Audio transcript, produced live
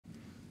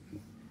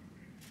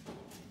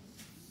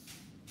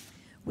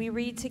We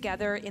read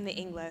together in the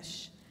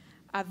English.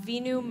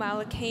 Avinu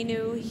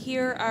Malkeinu,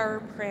 hear our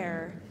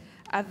prayer.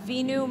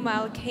 Avinu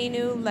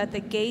Malkeinu, let the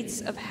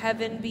gates of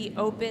heaven be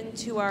open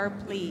to our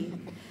plea.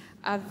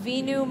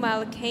 Avinu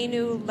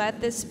Malkeinu, let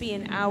this be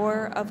an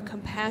hour of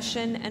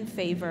compassion and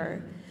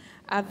favor.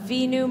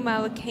 Avinu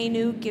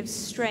Malkeinu, give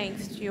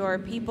strength to your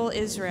people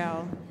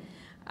Israel.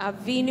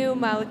 Avinu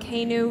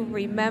Malkeinu,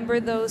 remember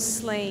those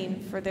slain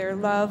for their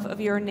love of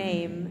your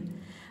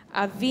name.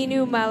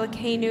 Avinu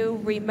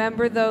Malkeinu,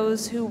 remember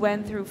those who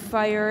went through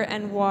fire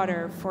and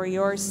water for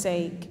your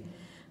sake.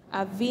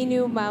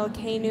 Avinu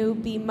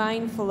Malkeinu, be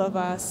mindful of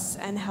us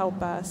and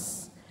help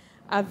us.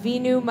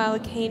 Avinu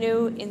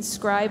Malkeinu,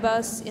 inscribe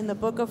us in the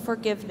book of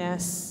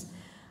forgiveness.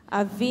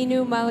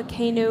 Avinu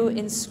Malkeinu,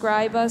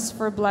 inscribe us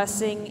for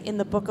blessing in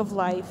the book of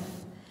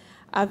life.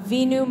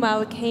 Avinu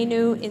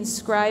Malkeinu,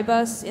 inscribe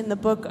us in the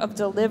book of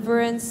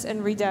deliverance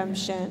and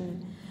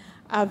redemption.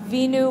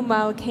 Avinu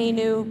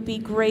Malkeinu, be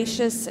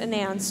gracious and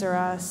answer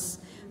us,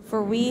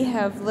 for we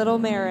have little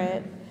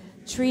merit.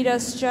 Treat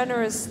us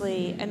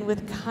generously and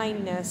with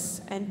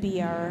kindness and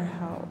be our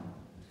help.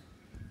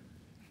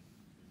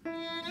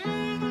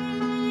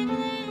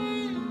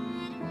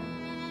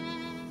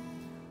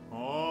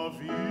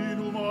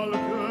 Avinu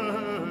Malkeinu,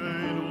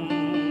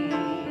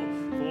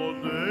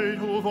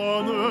 voneinu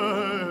vaneinu.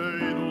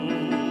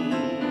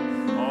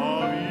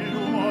 Avinu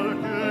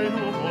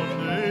Malkeinu,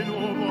 voneinu vaneinu.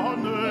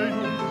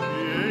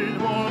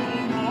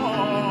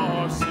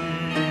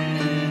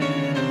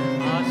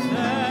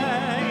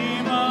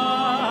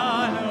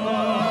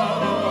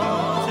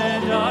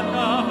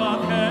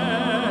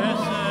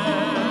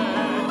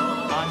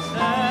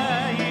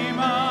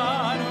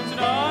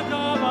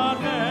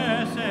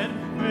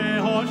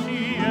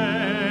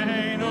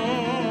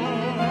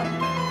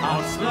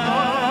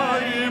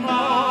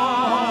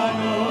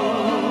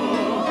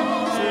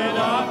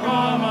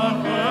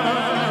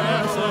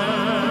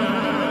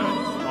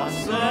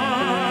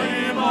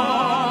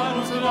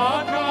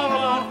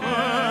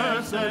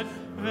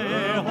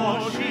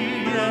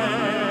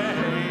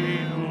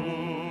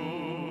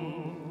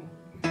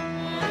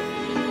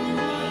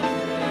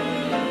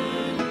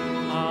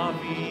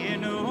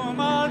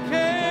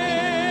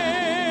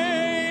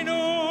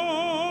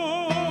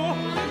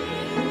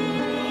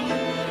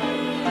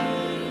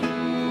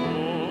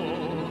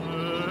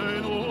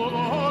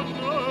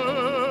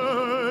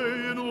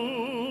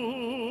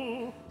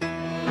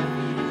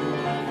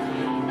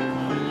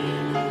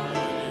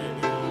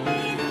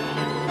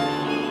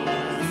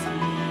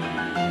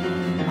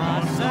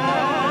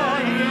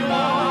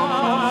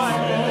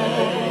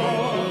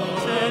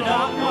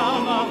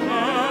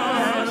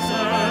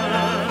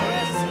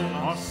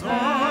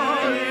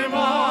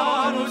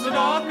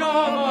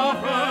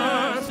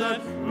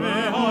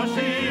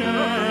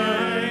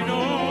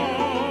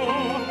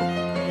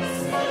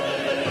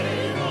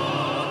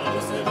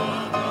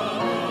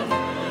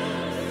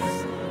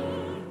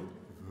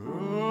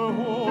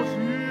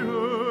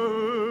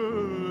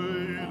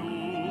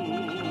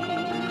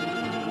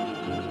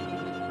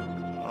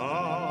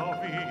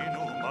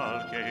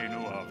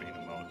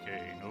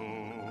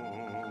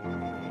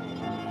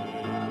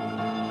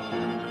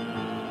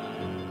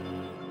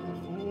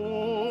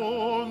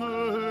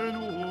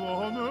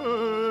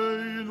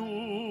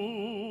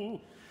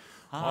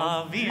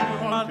 Avinu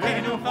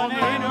Malkeinu,